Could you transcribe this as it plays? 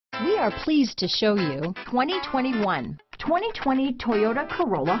We are pleased to show you 2020 Toyota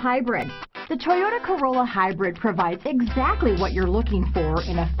Corolla Hybrid. The Toyota Corolla Hybrid provides exactly what you're looking for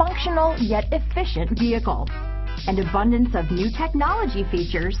in a functional yet efficient vehicle. An abundance of new technology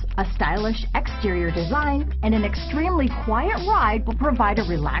features, a stylish exterior design, and an extremely quiet ride will provide a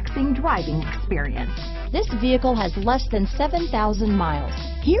relaxing driving experience. This vehicle has less than 7,000 miles.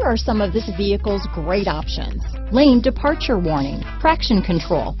 Here are some of this vehicle's great options: lane departure warning, traction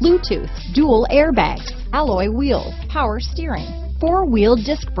control, Bluetooth, dual airbags, alloy wheels, power steering, four-wheel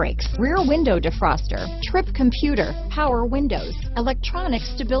disc brakes, rear window defroster, trip computer, power windows, electronic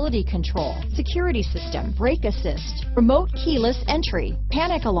stability control, security system, brake assist, remote keyless entry,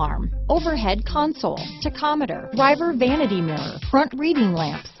 panic alarm, overhead console, tachometer, driver vanity mirror, front reading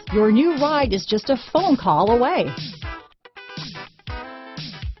lamps. Your new ride is just a phone call away.